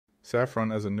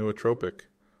Saffron as a nootropic.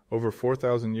 Over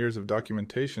 4,000 years of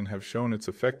documentation have shown its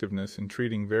effectiveness in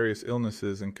treating various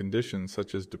illnesses and conditions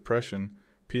such as depression,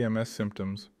 PMS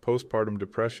symptoms, postpartum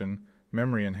depression,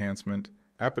 memory enhancement,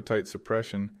 appetite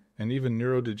suppression, and even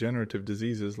neurodegenerative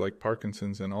diseases like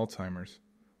Parkinson's and Alzheimer's.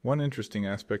 One interesting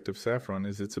aspect of saffron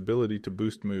is its ability to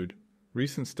boost mood.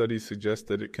 Recent studies suggest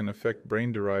that it can affect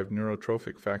brain-derived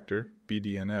neurotrophic factor,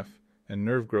 BDNF, and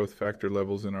nerve growth factor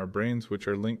levels in our brains, which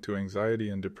are linked to anxiety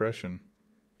and depression.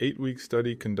 8-week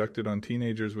study conducted on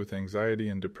teenagers with anxiety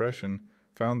and depression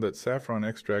found that saffron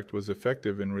extract was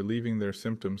effective in relieving their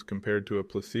symptoms compared to a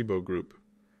placebo group.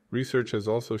 Research has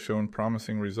also shown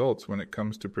promising results when it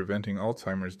comes to preventing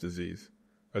Alzheimer's disease.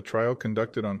 A trial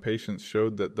conducted on patients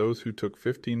showed that those who took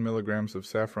 15 milligrams of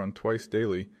saffron twice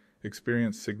daily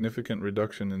experienced significant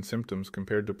reduction in symptoms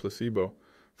compared to placebo.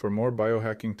 For more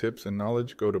biohacking tips and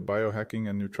knowledge, go to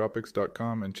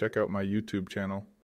biohackingandnootropics.com and check out my YouTube channel.